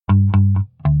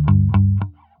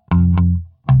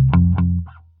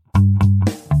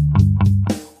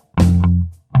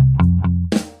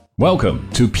Welcome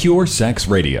to Pure Sex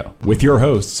Radio with your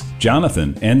hosts,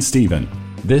 Jonathan and Stephen.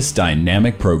 This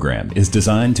dynamic program is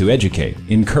designed to educate,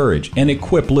 encourage, and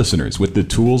equip listeners with the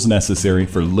tools necessary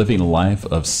for living a life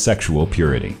of sexual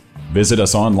purity. Visit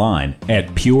us online at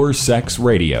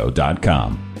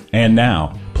puresexradio.com. And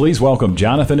now, please welcome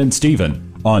Jonathan and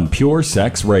Stephen on Pure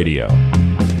Sex Radio.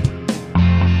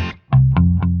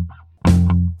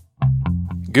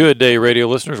 Good day, radio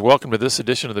listeners. Welcome to this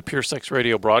edition of the Pure Sex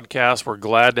Radio broadcast. We're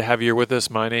glad to have you here with us.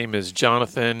 My name is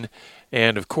Jonathan,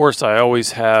 and of course, I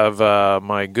always have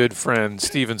my good friend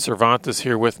Stephen Cervantes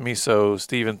here with me. So,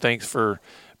 Stephen, thanks for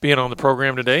being on the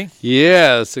program today.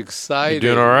 Yes, excited.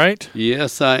 You doing all right?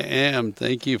 Yes, I am.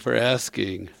 Thank you for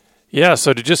asking. Yeah,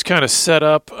 so to just kind of set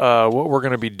up what we're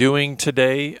going to be doing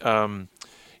today,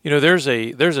 there's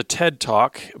a TED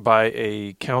Talk by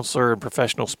a counselor and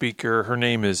professional speaker. Her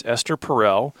name is Esther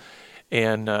Perel,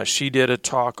 and she did a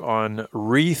talk on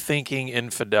rethinking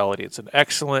infidelity. It's an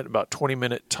excellent, about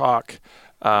 20-minute talk.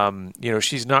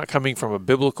 She's not coming from a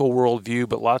biblical worldview,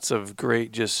 but lots of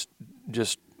great just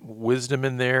wisdom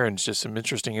in there and just some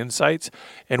interesting insights.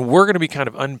 And we're going to be kind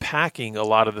of unpacking a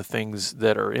lot of the things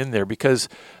that are in there, because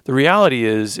the reality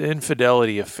is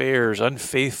infidelity, affairs,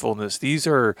 unfaithfulness, these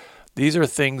are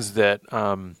things that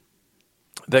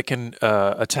that can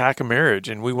attack a marriage,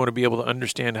 and we want to be able to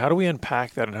understand how do we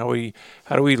unpack that, and how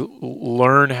do we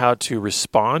learn how to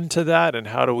respond to that, and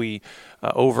how do we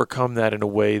overcome that in a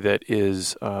way that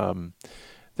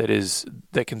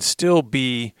can still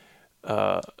be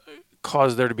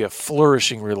cause there to be a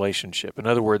flourishing relationship. In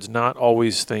other words, not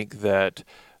always think that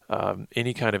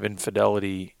any kind of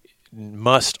infidelity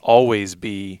must always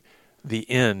be the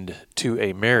end to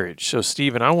a marriage. So,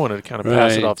 Stephen, I wanted to kind of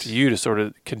pass it off to you to sort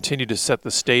of continue to set the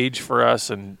stage for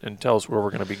us and tell us where we're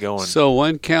going to be going. So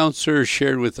one counselor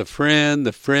shared with a friend,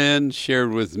 the friend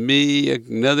shared with me,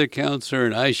 another counselor,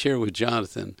 and I shared with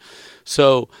Jonathan.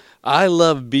 So I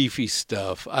love beefy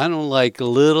stuff. I don't like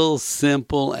little,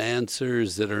 simple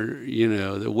answers that are,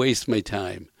 that waste my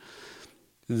time.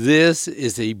 This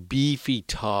is a beefy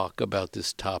talk about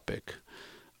this topic.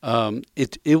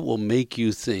 It will make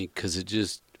you think,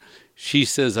 because she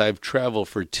says, I've traveled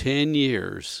for 10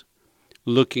 years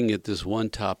looking at this one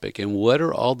topic, and what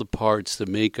are all the parts that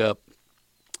make up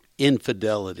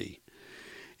infidelity?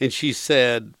 And she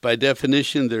said, by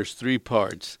definition, there's 3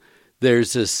 parts.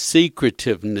 There's a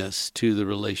secretiveness to the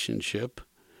relationship,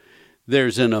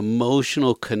 there's an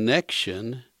emotional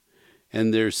connection,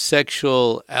 and there's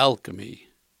sexual alchemy.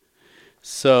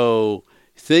 So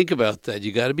think about that.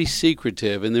 You got to be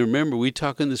secretive. And then remember, we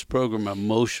talk in this program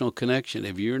emotional connection.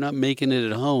 If you're not making it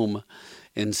at home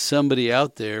and somebody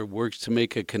out there works to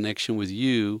make a connection with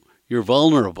you, you're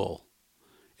vulnerable.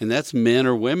 And that's men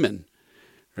or women,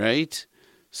 right?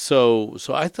 So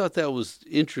I thought that was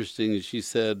interesting. She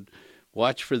said,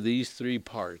 watch for these 3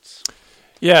 parts.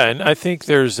 Yeah, and I think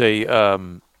there's a,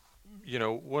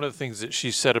 one of the things that she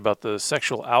said about the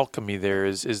sexual alchemy there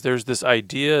is there's this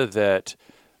idea that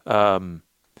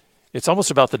it's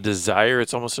almost about the desire,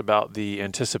 it's almost about the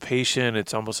anticipation,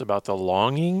 it's almost about the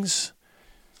longings,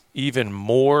 even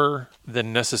more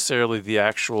than necessarily the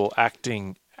actual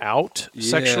acting out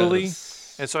sexually.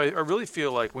 And so I really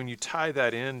feel like when you tie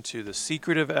that into the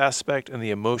secretive aspect and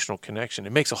the emotional connection,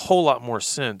 it makes a whole lot more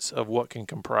sense of what can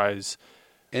comprise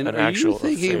an actual affair.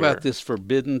 Are you thinking about this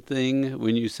forbidden thing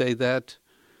when you say that?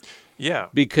 Yeah.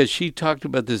 Because she talked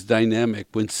about this dynamic.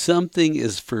 When something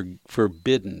is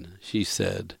forbidden, she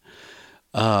said,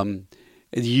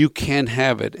 you can't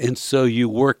have it, and so you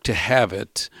work to have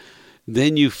it.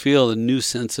 Then you feel a new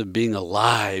sense of being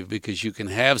alive because you can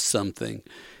have something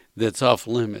that's off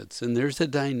limits. And there's a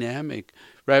dynamic,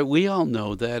 right? We all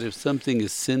know that if something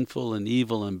is sinful and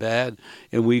evil and bad,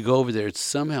 and we go over there, it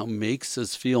somehow makes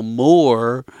us feel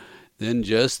more than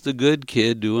just the good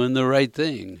kid doing the right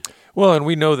thing. Well, and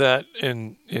we know that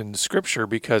in Scripture,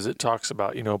 because it talks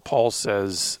about, Paul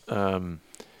says, I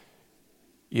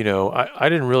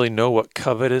didn't really know what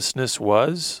covetousness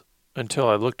was until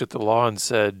I looked at the law and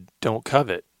said, don't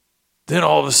covet. Then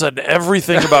all of a sudden,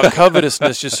 everything about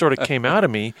covetousness just sort of came out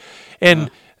of me. And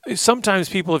sometimes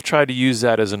people have tried to use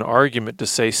that as an argument to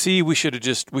say, see, we should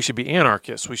be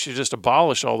anarchists. We should just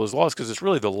abolish all those laws, because it's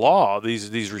really the law,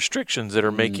 these restrictions that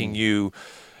are making you,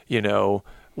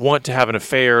 want to have an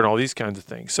affair and all these kinds of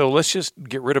things. So let's just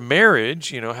get rid of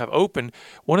marriage, have open.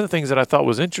 One of the things that I thought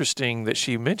was interesting that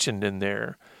she mentioned in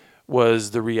there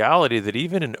was the reality that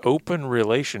even in open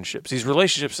relationships, these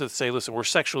relationships that say, listen, we're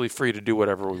sexually free to do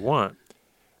whatever we want,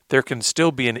 there can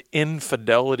still be an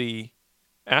infidelity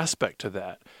aspect to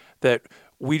that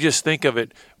we just think of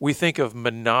it, we think of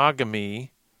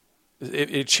monogamy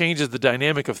it changes the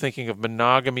dynamic of thinking of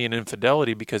monogamy and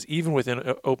infidelity, because even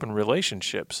within open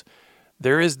relationships,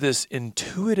 there is this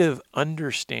intuitive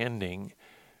understanding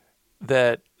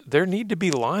that there need to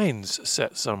be lines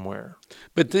set somewhere.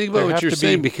 But think about what you're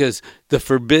saying, because the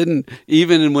forbidden,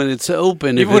 even when it's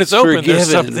open, even when it's open, forgiven,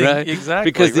 there's something, right?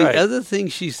 Exactly. Because the other thing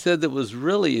she said that was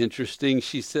really interesting,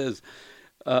 she says,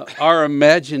 our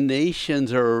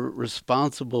imaginations are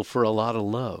responsible for a lot of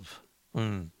love.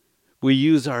 We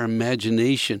use our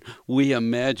imagination. We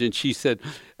imagine. She said,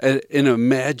 in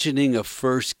imagining a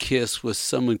first kiss with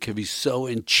someone can be so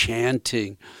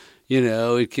enchanting.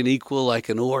 It can equal like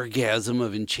an orgasm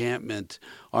of enchantment.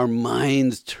 Our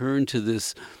minds turn to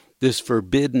this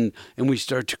forbidden, and we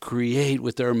start to create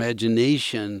with our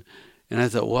imagination. And I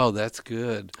thought, wow, that's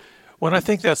good. Well, I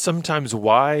think that's sometimes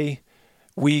why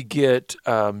we get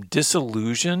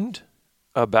disillusioned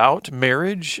about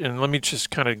marriage. And let me just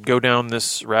kind of go down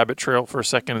this rabbit trail for a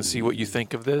second and see what you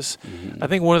think of this. I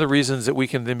think one of the reasons that we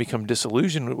can then become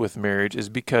disillusioned with marriage is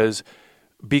because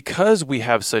we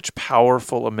have such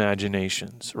powerful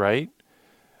imaginations, right?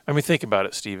 I mean, think about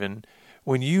it, Stephen.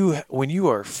 When you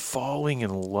are falling in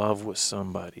love with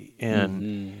somebody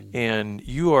and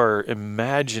you are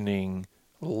imagining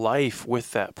life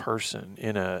with that person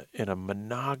in a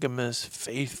monogamous,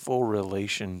 faithful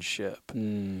relationship,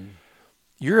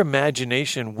 your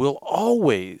imagination will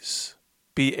always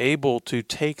be able to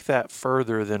take that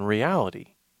further than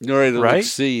reality. It'll right?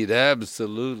 exceed,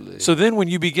 absolutely. So then when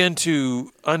you begin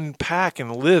to unpack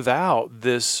and live out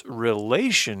this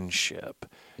relationship,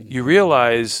 you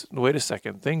realize, wait a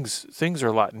second, things are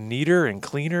a lot neater and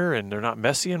cleaner, and they're not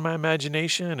messy in my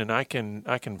imagination, and I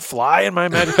can fly in my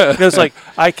imagination. It's like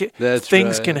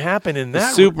things can happen in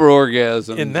that super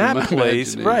orgasm in that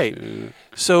place, right?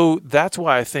 So that's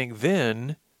why I think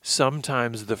then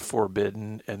sometimes the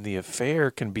forbidden and the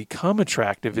affair can become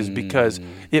attractive, is because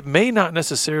it may not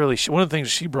necessarily. One of the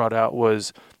things she brought out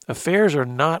was affairs are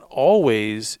not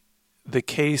always the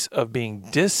case of being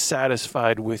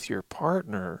dissatisfied with your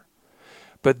partner,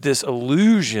 but this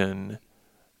illusion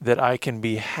that I can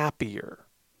be happier.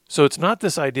 So it's not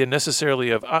this idea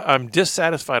necessarily of I'm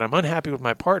dissatisfied, I'm unhappy with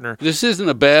my partner. This isn't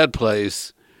a bad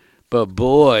place. But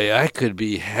boy, I could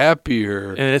be happier.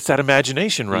 And it's that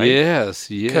imagination, right?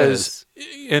 Yes.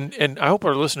 And I hope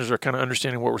our listeners are kind of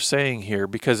understanding what we're saying here,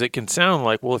 because it can sound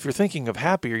like, well, if you're thinking of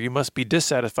happier, you must be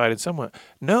dissatisfied in some way.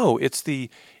 No, it's the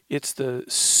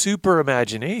super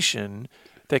imagination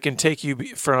that can take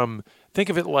you from, think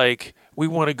of it like we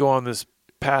want to go on this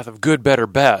path of good, better,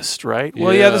 best, right?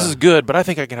 Well, yeah, this is good, but I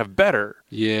think I can have better.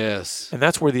 Yes. And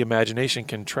that's where the imagination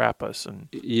can trap us.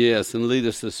 Yes, and lead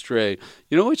us astray.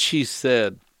 You know what she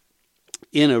said?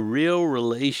 In a real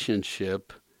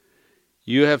relationship,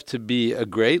 you have to be a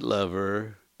great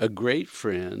lover, a great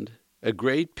friend, a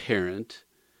great parent,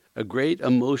 a great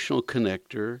emotional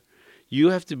connector.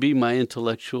 You have to be my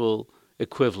intellectual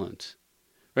equivalent.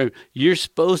 Right? You're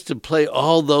supposed to play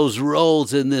all those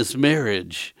roles in this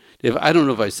marriage. I don't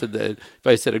know if I said that, if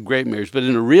I said a great marriage, but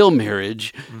in a real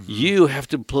marriage, you have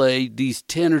to play these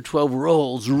 10 or 12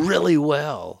 roles really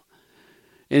well.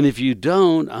 And if you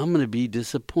don't, I'm going to be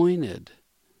disappointed.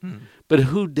 But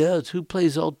who does? Who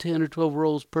plays all 10 or 12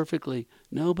 roles perfectly?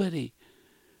 Nobody,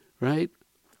 right?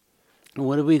 And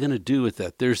what are we going to do with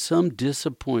that? There's some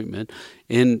disappointment.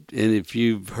 And if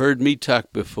you've heard me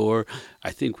talk before, I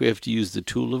think we have to use the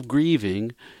tool of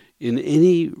grieving. In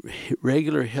any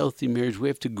regular, healthy marriage, we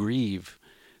have to grieve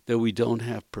that we don't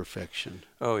have perfection.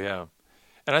 Oh, yeah.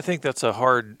 And I think that's a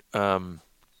hard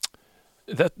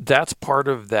that's part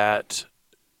of that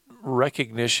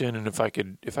recognition, and if I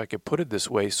could put it this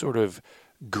way, sort of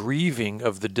grieving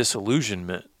of the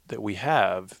disillusionment that we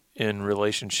have in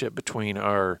relationship between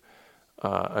our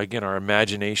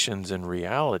imaginations and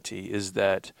reality, is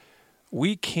that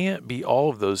we can't be all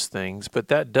of those things, but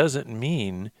that doesn't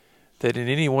mean that in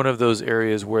any one of those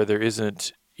areas where there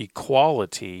isn't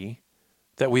equality,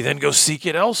 that we then go seek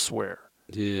it elsewhere.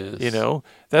 Yes.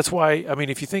 That's why, I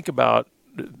mean, if you think about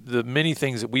the many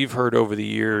things that we've heard over the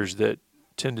years that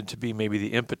tended to be maybe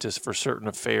the impetus for certain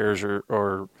affairs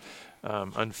or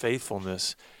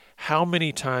unfaithfulness, how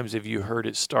many times have you heard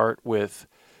it start with,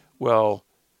 well,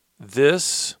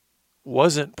 this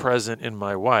wasn't present in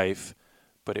my wife,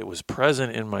 but it was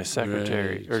present in my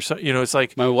secretary, right. or so, it's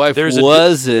like my wife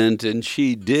wasn't, and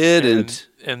she didn't,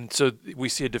 and so we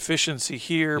see a deficiency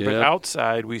here, but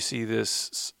outside we see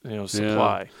this,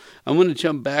 supply. I'm going to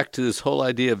jump back to this whole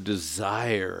idea of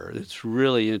desire. It's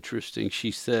really interesting.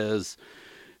 She says,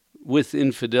 with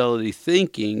infidelity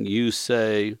thinking, you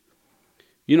say,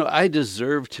 I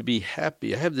deserve to be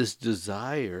happy. I have this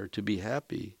desire to be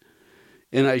happy.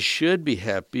 and I should be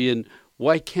happy, and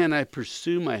why can't I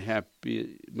pursue my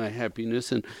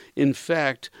happiness? And in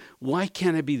fact, why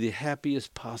can't I be the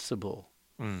happiest possible?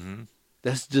 Mm-hmm.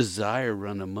 That's desire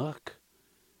run amok.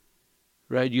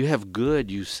 Right? You have good,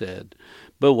 you said.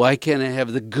 But why can't I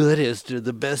have the goodest or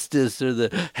the bestest or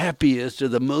the happiest or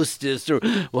the mostest? Or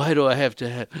why do I have to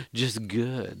have just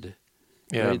good?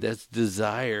 Yeah. Right? That's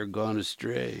desire gone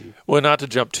astray. Well, not to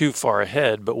jump too far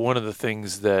ahead, but one of the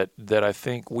things that I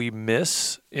think we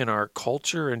miss in our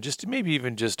culture and just maybe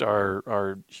even just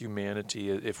our humanity,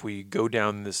 if we go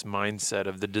down this mindset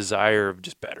of the desire of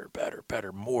just better,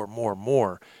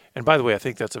 more. And by the way, I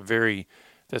think that's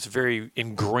very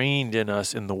ingrained in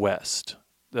us in the West.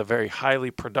 The very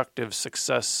highly productive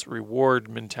success reward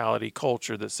mentality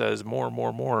culture that says more.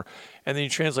 And then you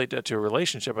translate that to a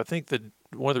relationship. I think that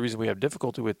one of the reasons we have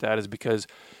difficulty with that is because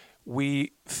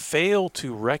we fail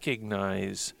to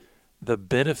recognize the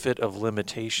benefit of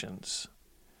limitations.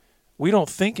 We don't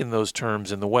think in those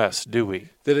terms in the West, do we?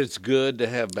 That it's good to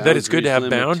have boundaries. That it's good to have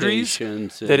boundaries. And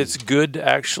that it's good to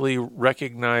actually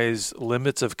recognize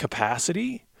limits of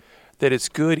capacity. That it's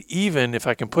good, even if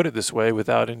I can put it this way,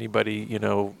 without anybody,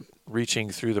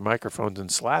 reaching through the microphones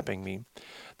and slapping me,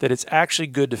 that it's actually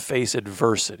good to face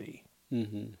adversity.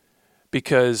 Mm-hmm.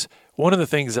 Because one of the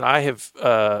things that I have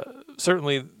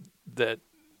certainly that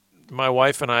my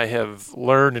wife and I have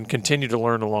learned and continue to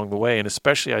learn along the way, and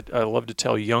especially I love to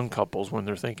tell young couples when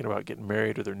they're thinking about getting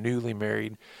married or they're newly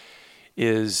married,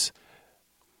 is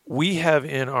we have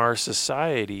in our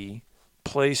society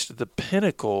placed the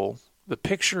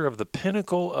picture of the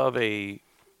pinnacle of a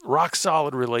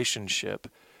rock-solid relationship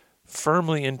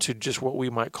firmly into just what we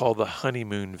might call the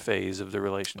honeymoon phase of the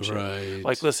relationship. Right.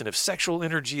 Like, listen, if sexual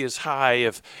energy is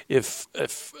high,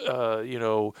 if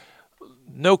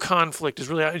no conflict is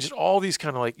really just all these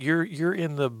kind of like you're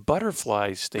in the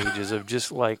butterfly stages of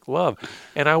just like love.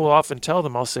 And I will often tell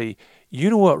them, I'll say, you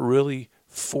know what really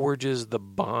forges the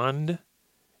bond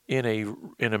in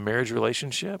a marriage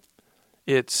relationship?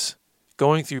 It's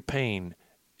going through pain,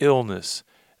 illness,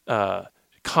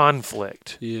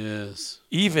 conflict. Yes.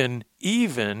 Even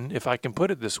if I can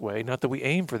put it this way, not that we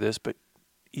aim for this, but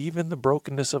even the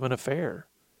brokenness of an affair.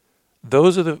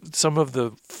 Those are some of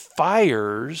the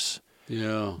fires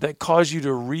that cause you to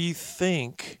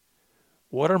rethink,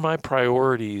 what are my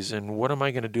priorities and what am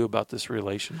I going to do about this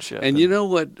relationship? And you know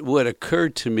what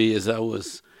occurred to me as I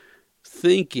was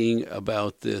thinking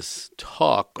about this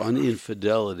talk on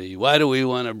infidelity. Why do we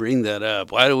want to bring that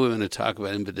up? Why do we want to talk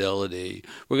about infidelity?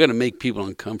 We're going to make people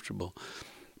uncomfortable.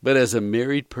 But as a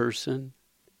married person,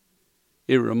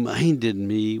 it reminded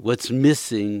me what's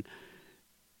missing,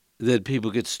 that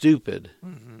people get stupid.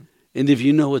 Mm-hmm. And if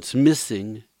you know what's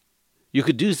missing, you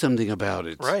could do something about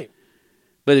it. Right.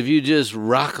 But if you just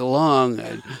rock along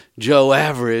at Joe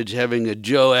Average, having a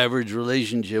Joe Average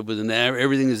relationship with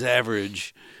everything is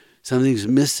average, something's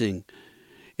missing.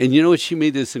 And you know what? She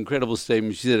made this incredible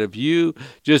statement. She said, if you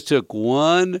just took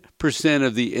 1%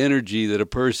 of the energy that a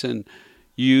person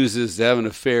uses to have an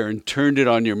affair and turned it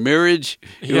on your marriage,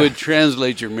 it would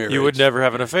translate your marriage. You would never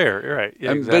have an affair. You're right.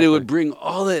 Yeah, exactly. But it would bring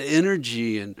all that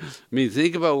energy. And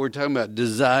think about, we're talking about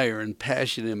desire and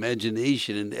passion and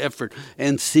imagination and effort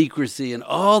and secrecy and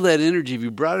all that energy. If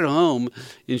you brought it home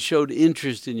and showed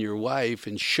interest in your wife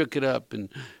and shook it up and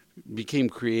became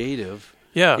creative,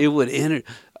 it would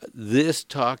this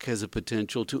talk has a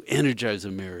potential to energize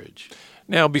a marriage.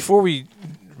 Now, before we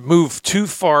move too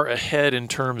far ahead in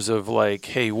terms of like,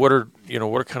 hey, what are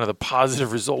kind of the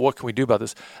positive result? What can we do about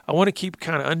this? I want to keep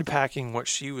kind of unpacking what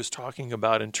she was talking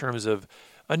about in terms of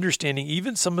understanding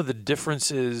even some of the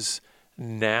differences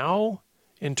now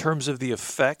in terms of the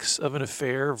effects of an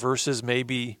affair versus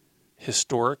maybe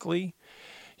historically.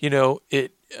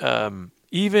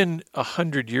 Even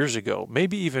 100 years ago,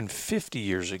 maybe even 50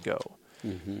 years ago,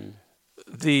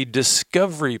 the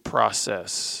discovery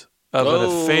process of an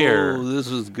affair. This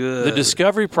was good. The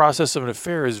discovery process of an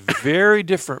affair is very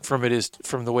different from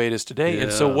the way it is today. Yeah.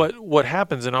 And so what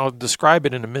happens, and I'll describe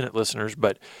it in a minute, listeners,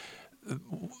 but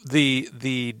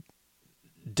the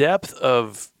depth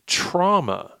of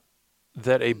trauma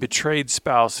that a betrayed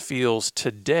spouse feels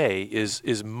today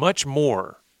is much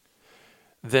more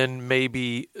than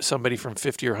maybe somebody from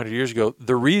 50 or 100 years ago.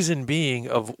 The reason being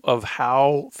of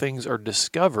how things are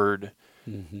discovered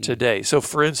today. So,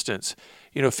 for instance,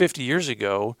 50 years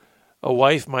ago, a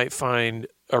wife might find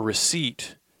a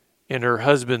receipt in her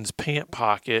husband's pant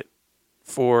pocket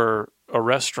for a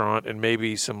restaurant and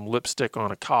maybe some lipstick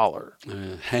on a collar.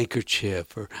 A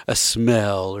handkerchief or a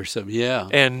smell or something, yeah.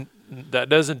 And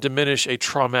doesn't diminish a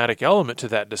traumatic element to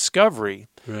that discovery.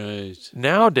 Right.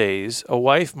 Nowadays, a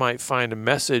wife might find a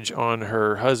message on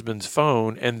her husband's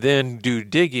phone and then do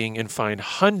digging and find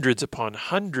hundreds upon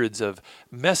hundreds of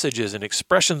messages and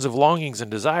expressions of longings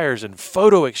and desires and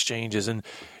photo exchanges.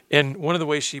 And one of the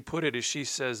ways she put it is she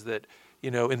says that,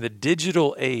 in the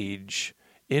digital age,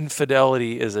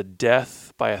 infidelity is a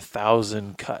death by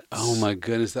 1,000 cuts. Oh my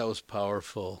goodness, that was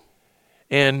powerful.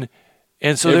 And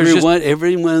so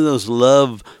every one of those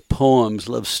love poems,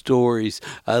 love stories,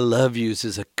 I love yous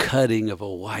is a cutting of a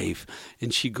wife.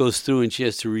 And she goes through and she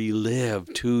has to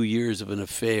relive 2 years of an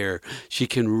affair. She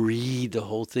can read the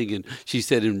whole thing. And she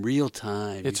said in real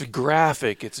time. It's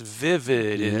graphic. It's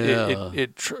vivid. Yeah.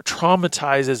 It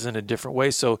traumatizes in a different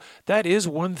way. So that is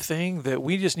one thing that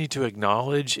we just need to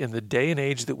acknowledge in the day and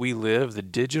age that we live, the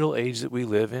digital age that we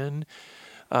live in.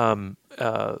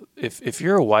 If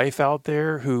you're a wife out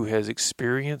there who has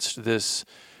experienced this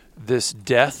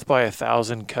death by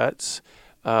 1,000 cuts,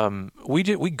 we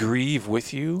grieve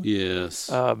with you. Yes.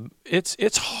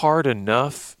 It's hard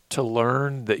enough to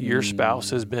learn that your spouse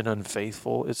has been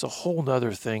unfaithful. It's a whole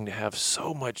nother thing to have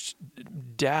so much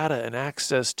data and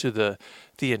access to the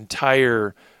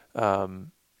entire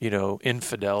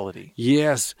infidelity.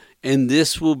 Yes, and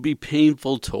this will be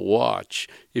painful to watch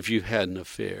if you've had an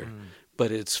affair.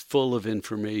 But it's full of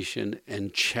information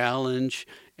and challenge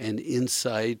and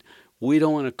insight. We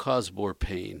don't want to cause more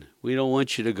pain. We don't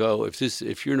want you to go,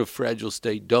 if you're in a fragile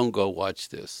state, don't go watch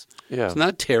this. Yeah. It's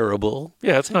not terrible.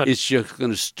 Yeah, it's not. It's just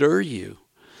going to stir you.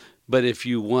 But if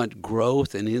you want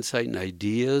growth and insight and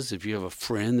ideas, if you have a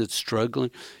friend that's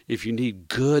struggling, if you need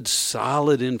good,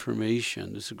 solid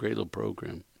information, this is a great little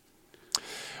program.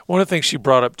 One of the things she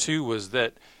brought up, too, was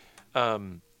that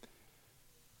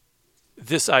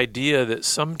this idea that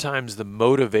sometimes the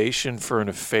motivation for an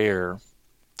affair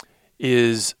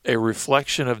is a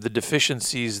reflection of the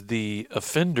deficiencies the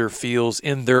offender feels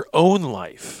in their own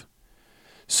life.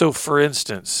 So, for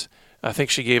instance, I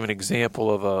think she gave an example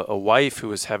of a wife who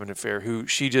was having an affair who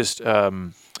she just,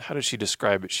 how did she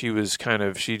describe it? She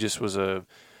just was a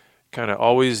kind of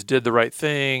always did the right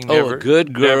thing. A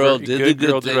good girl, did the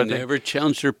good thing, never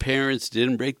challenged her parents,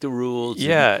 didn't break the rules.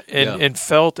 Yeah, and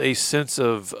felt a sense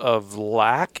of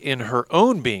lack in her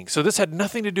own being. So this had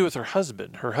nothing to do with her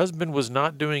husband. Her husband was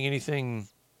not doing anything,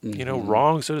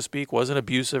 wrong, so to speak, wasn't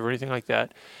abusive or anything like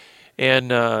that.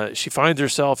 And she finds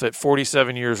herself at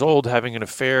 47 years old having an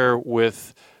affair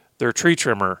with their tree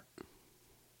trimmer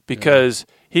because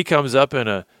he comes up in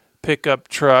a pickup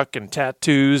truck and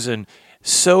tattoos and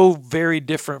so very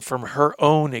different from her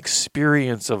own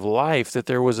experience of life that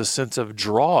there was a sense of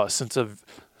draw, a sense of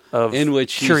in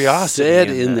which she curiosity. Said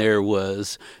in there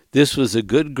was, this was a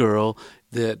good girl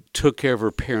that took care of her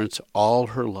parents all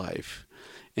her life.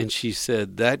 And she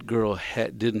said that girl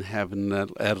didn't have an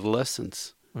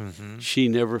adolescence. Mm-hmm. She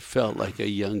never felt like a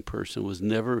young person, was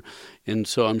never, and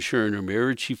so I'm sure in her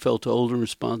marriage she felt old and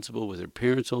responsible, with her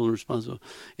parents old and responsible,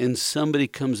 and somebody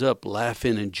comes up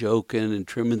laughing and joking and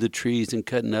trimming the trees and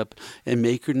cutting up and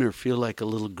making her feel like a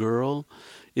little girl.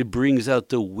 It brings out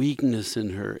the weakness in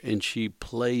her, and she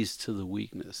plays to the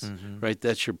weakness. Mm-hmm. Right?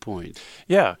 That's your point.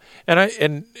 Yeah, and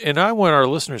I want our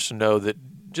listeners to know that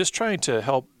just trying to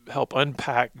help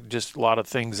unpack just a lot of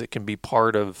things that can be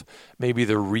part of maybe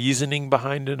the reasoning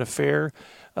behind an affair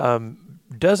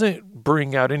doesn't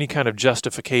bring out any kind of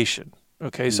justification.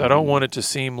 Okay, so I don't want it to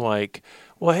seem like,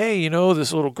 well, hey,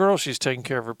 this little girl, she's taking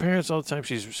care of her parents all the time.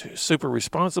 She's super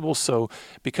responsible. So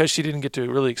because she didn't get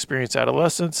to really experience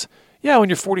adolescence, yeah, when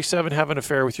you're 47, have an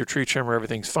affair with your tree trimmer,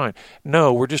 everything's fine.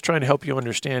 No, we're just trying to help you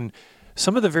understand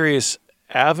some of the various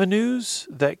avenues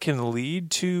that can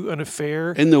lead to an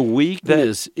affair. And the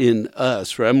weakness in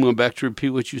us, right? I'm going back to repeat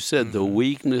what you said, the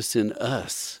weakness in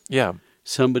us. Yeah.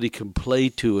 Somebody can play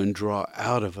to and draw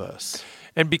out of us.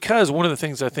 And because one of the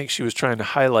things I think she was trying to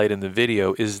highlight in the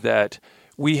video is that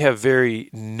we have very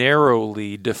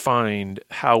narrowly defined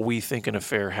how we think an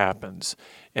affair happens.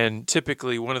 And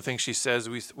typically one of the things she says,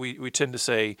 we tend to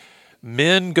say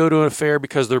men go to an affair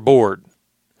because they're bored.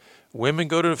 Women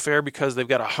go to an affair because they've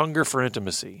got a hunger for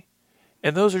intimacy.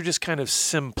 And those are just kind of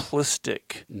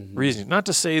simplistic reasons. Not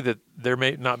to say that there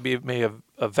may have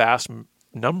a vast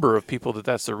number of people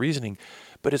that's their reasoning,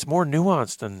 but it's more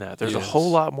nuanced than that. There's a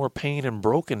whole lot more pain and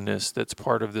brokenness that's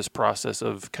part of this process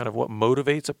of kind of what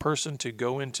motivates a person to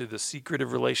go into the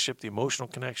secretive relationship, the emotional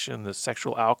connection, the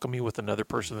sexual alchemy with another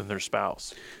person than their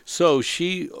spouse. So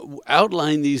she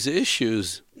outlined these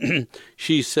issues.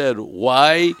 She said,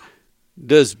 why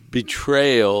does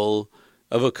betrayal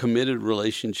of a committed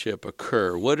relationship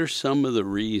occur? What are some of the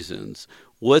reasons?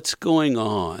 What's going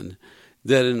on?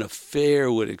 that an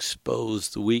affair would expose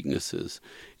the weaknesses.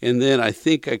 And then I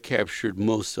think I captured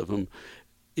most of them.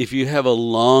 If you have a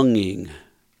longing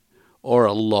or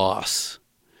a loss,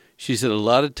 she said a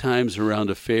lot of times around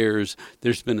affairs,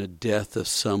 there's been a death of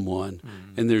someone,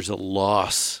 and there's a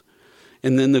loss.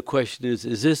 And then the question is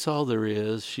this all there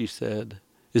is, she said?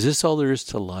 Is this all there is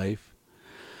to life?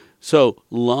 So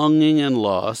longing and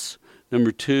loss.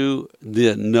 Number 2,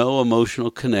 the no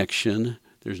emotional connection.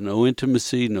 There's no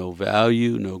intimacy, no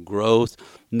value, no growth,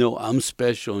 no I'm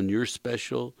special and you're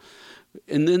special.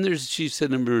 And then she said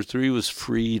number 3 was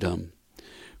freedom.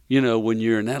 You know, when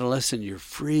you're an adolescent, you're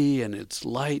free and it's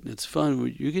light and it's fun.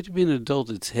 When you get to be an adult,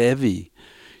 it's heavy.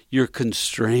 You're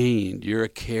constrained. You're a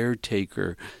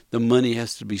caretaker. The money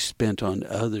has to be spent on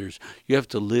others. You have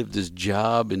to live this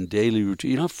job and daily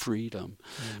routine. You don't have freedom.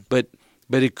 But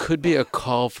it could be a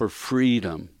call for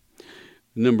freedom.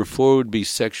 Number 4 would be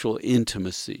sexual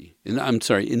intensity.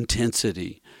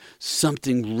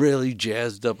 Something really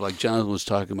jazzed up, like Jonathan was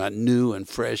talking about, new and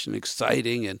fresh and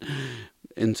exciting,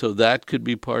 and so that could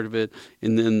be part of it.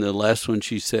 And then the last one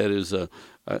she said is a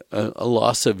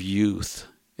loss of youth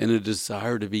and a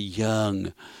desire to be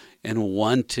young and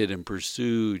wanted and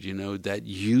pursued. You know, that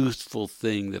youthful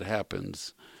thing that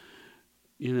happens.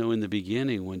 You know, in the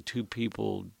beginning, when 2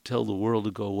 people tell the world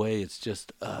to go away, it's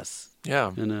just us.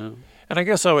 Yeah. You know? And I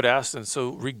guess I would ask then,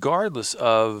 so regardless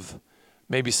of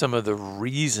maybe some of the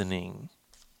reasoning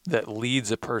that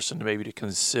leads a person to maybe to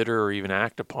consider or even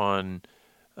act upon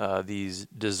these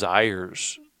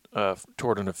desires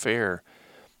toward an affair,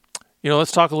 you know,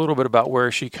 let's talk a little bit about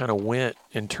where she kind of went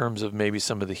in terms of maybe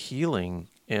some of the healing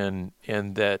and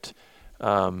that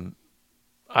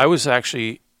I was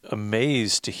actually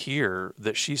amazed to hear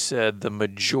that she said the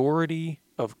majority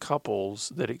of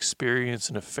couples that experience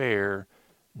an affair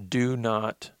do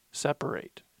not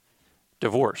separate,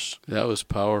 divorce. That was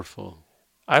powerful.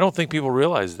 I don't think people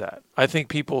realize that. I think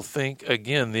people think,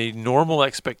 again, the normal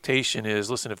expectation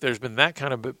is, listen, if there's been that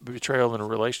kind of betrayal in a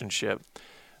relationship,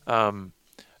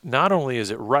 not only is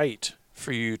it right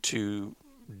for you to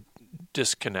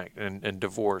disconnect and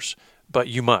divorce, but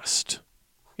you must.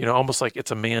 You know, almost like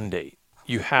it's a mandate.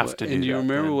 You have to do that. And you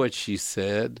remember what she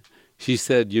said? She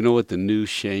said, you know what the new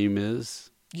shame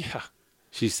is? Yeah.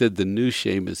 She said the new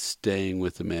shame is staying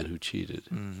with the man who cheated.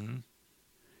 Mm-hmm.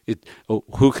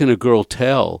 Who can a girl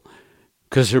tell?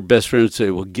 Because her best friend would say,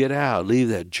 well, get out, leave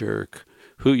that jerk.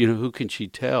 Who can she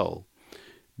tell?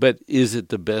 But is it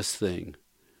the best thing?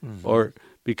 Mm-hmm. Or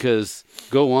because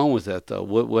go on with that, though.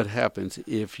 What happens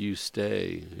if you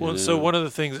stay? Well, so one of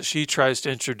the things that she tries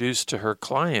to introduce to her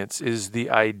clients is the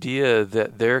idea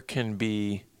that there can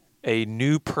be a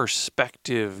new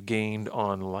perspective gained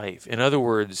on life. In other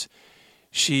words,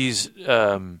 she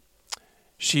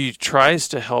tries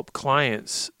to help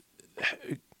clients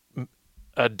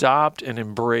adopt and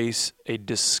embrace a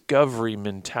discovery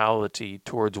mentality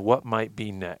towards what might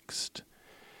be next.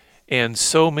 And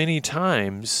so many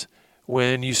times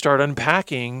when you start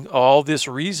unpacking all this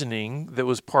reasoning that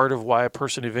was part of why a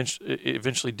person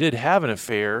eventually did have an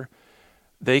affair,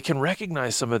 they can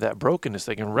recognize some of that brokenness.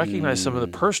 They can recognize some of the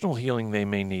personal healing they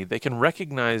may need. They can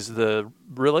recognize the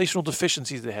relational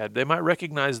deficiencies they had. They might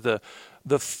recognize the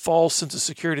false sense of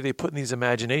security they put in these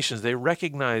imaginations. They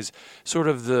recognize sort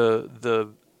of the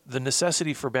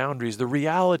necessity for boundaries, the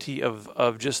reality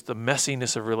of just the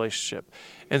messiness of relationship.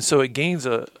 And so it gains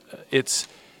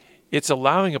it's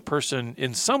allowing a person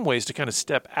in some ways to kind of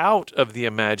step out of the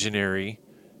imaginary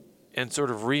and sort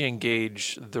of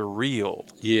re-engage the real.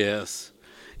 Yes.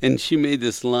 And she made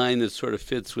this line that sort of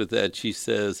fits with that. She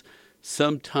says,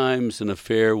 sometimes an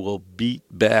affair will beat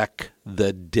back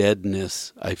the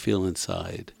deadness I feel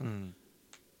inside.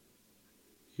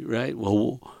 Right?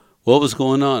 Well, what was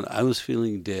going on? I was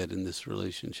feeling dead in this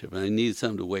relationship, and I needed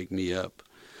something to wake me up.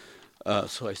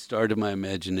 So I started my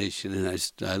imagination, and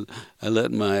I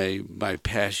let my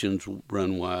passions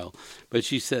run wild. But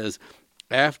she says,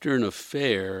 after an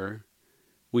affair,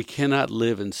 we cannot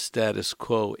live in status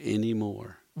quo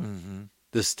anymore. Mm-hmm.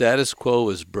 The status quo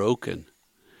is broken.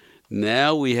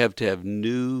 Now we have to have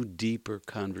new, deeper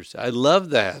conversation. I love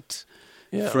that.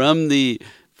 Yeah. From the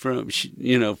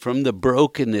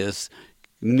brokenness,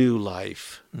 new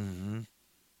life. Mm-hmm.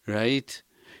 Right?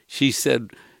 She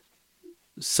said,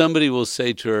 somebody will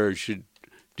say to her,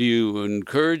 do you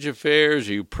encourage affairs?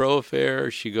 Are you pro-affair?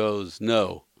 She goes,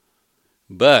 no.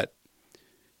 But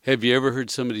have you ever heard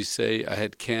somebody say, I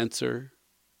had cancer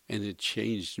and it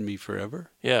changed me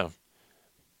forever? Yeah.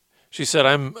 She said,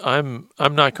 I'm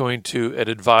not going to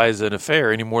advise an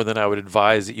affair any more than I would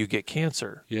advise that you get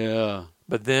cancer. Yeah.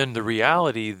 But then the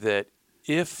reality that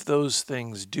if those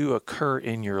things do occur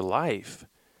in your life,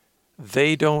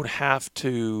 they don't have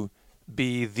to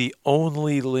be the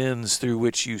only lens through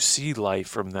which you see life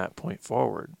from that point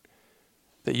forward.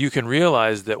 That you can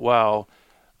realize that, wow,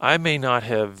 I may not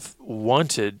have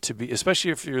wanted to be,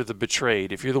 especially if you're the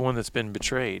betrayed, if you're the one that's been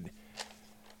betrayed,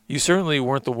 you certainly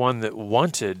weren't the one that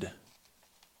wanted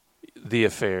the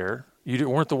affair. You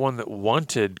weren't the one that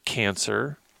wanted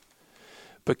cancer.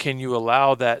 But can you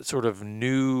allow that sort of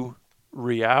new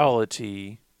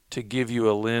reality to give you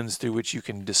a lens through which you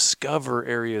can discover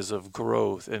areas of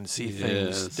growth and see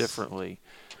things differently?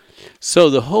 So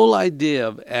the whole idea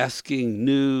of asking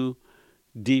new,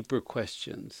 deeper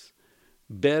questions,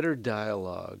 better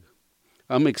dialogue.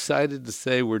 I'm excited to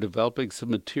say we're developing some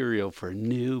material for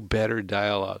new, better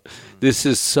dialogue. This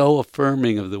is so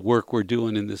affirming of the work we're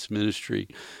doing in this ministry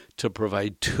to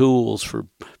provide tools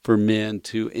for men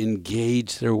to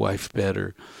engage their wife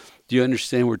better. Do you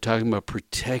understand? We're talking about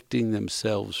protecting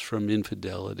themselves from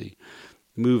infidelity.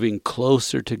 Moving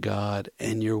closer to God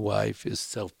and your wife is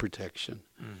self-protection.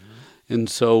 Mm-hmm. And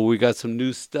so we got some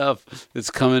new stuff that's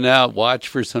coming out. Watch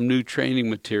for some new training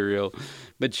material.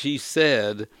 But she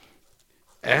said,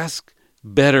 ask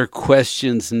better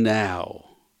questions now.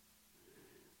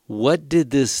 What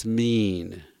did this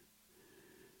mean?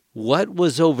 What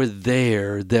was over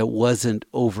there that wasn't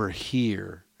over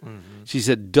here? Mm-hmm. She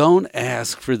said, don't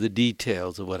ask for the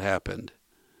details of what happened.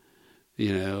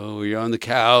 You know, you're on the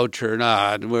couch or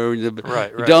not.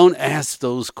 Right. Don't ask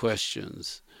those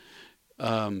questions.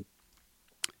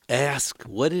 Ask,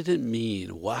 what did it mean?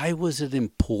 Why was it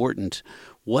important?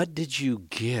 What did you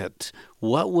get?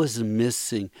 What was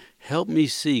missing? Help me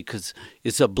see, because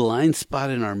it's a blind spot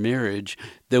in our marriage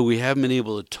that we haven't been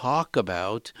able to talk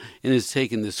about, and it's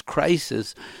taken this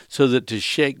crisis so that to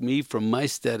shake me from my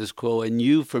status quo and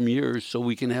you from yours so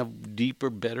we can have deeper,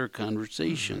 better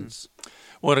conversations. Mm-hmm.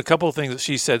 Well, and a couple of things that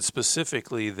she said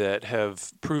specifically that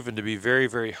have proven to be very,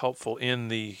 very helpful in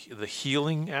the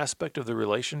healing aspect of the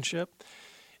relationship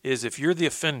is if you're the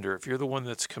offender, if you're the one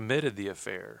that's committed the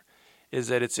affair, is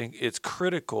that it's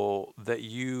critical that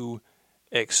you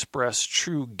express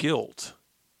true guilt,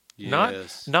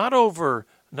 not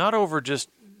over just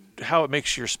how it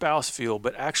makes your spouse feel,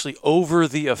 but actually over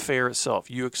the affair itself.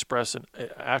 You express an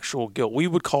actual guilt. We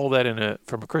would call that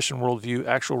from a Christian worldview,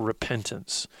 actual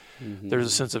repentance. Mm-hmm. There's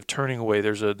a sense of turning away.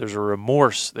 There's a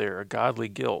remorse there, a godly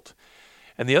guilt.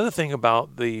 And the other thing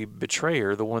about the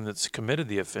betrayer, the one that's committed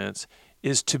the offense,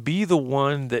 is to be the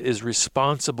one that is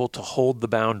responsible to hold the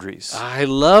boundaries. I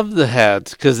love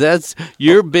that, because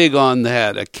you're big on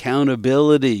that,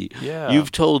 accountability. Yeah.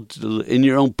 You've told in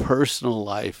your own personal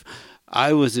life,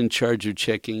 I was in charge of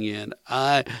checking in.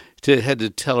 I had to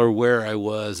tell her where I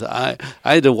was. I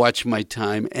had to watch my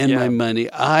time and my money.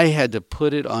 I had to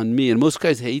put it on me, and most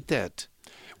guys hate that.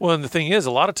 Well, and the thing is,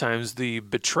 a lot of times the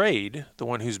betrayed, the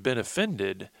one who's been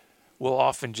offended, will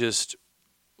often just,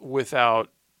 without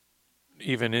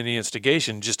even any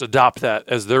instigation, just adopt that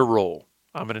as their role.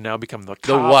 I'm going to now become the cop.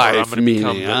 The wife, meaning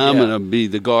I'm going to be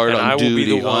the guard on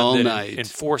duty all night.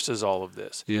 Enforces all of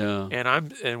this. Yeah.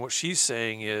 And what she's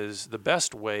saying is the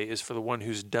best way is for the one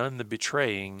who's done the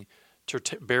betraying to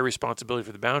bear responsibility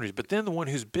for the boundaries. But then the one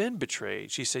who's been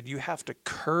betrayed, she said, you have to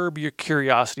curb your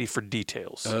curiosity for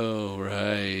details. Oh,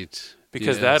 right.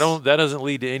 Because that doesn't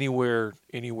lead to anywhere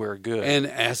good. And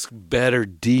ask better,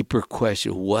 deeper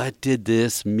questions. What did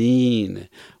this mean?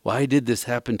 Why did this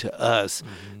happen to us?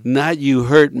 Mm-hmm. Not you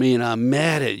hurt me and I'm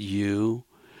mad at you,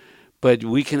 but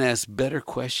we can ask better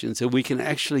questions and we can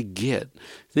actually get.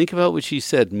 Think about what she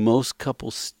said. Most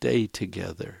couples stay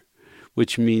together,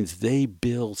 which means they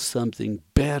build something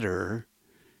better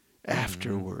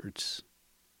afterwards.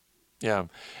 Yeah.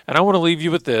 And I want to leave you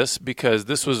with this because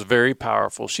this was very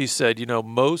powerful. She said,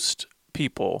 most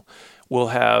people will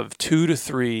have 2 to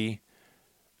 3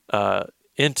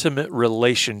 intimate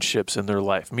relationships in their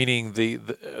life, meaning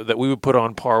that we would put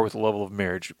on par with the level of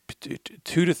marriage,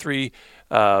 2 to 3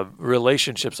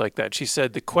 relationships like that. She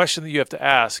said the question that you have to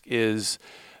ask is,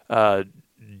 do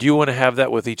you want to have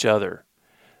that with each other?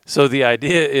 So the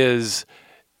idea is,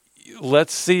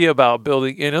 let's see about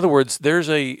building. In other words, there's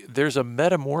a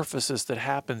metamorphosis that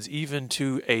happens even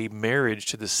to a marriage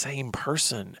to the same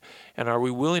person, and are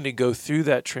we willing to go through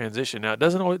that transition? Now,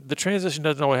 the transition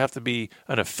doesn't always have to be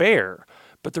an affair,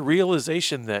 but the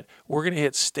realization that we're going to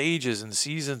hit stages and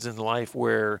seasons in life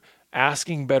where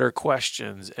asking better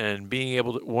questions and being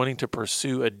able to wanting to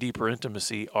pursue a deeper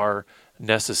intimacy are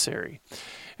necessary.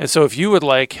 And so, if you would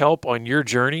like help on your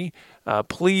journey,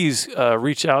 please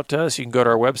reach out to us. You can go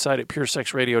to our website at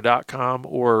puresexradio.com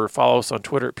or follow us on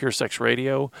Twitter at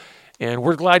puresexradio. And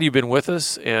we're glad you've been with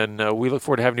us, and we look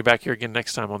forward to having you back here again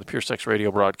next time on the Pure Sex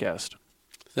Radio broadcast.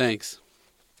 Thanks.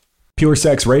 Pure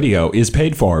Sex Radio is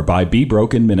paid for by Be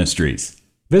Broken Ministries.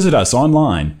 Visit us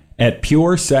online at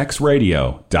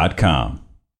puresexradio.com.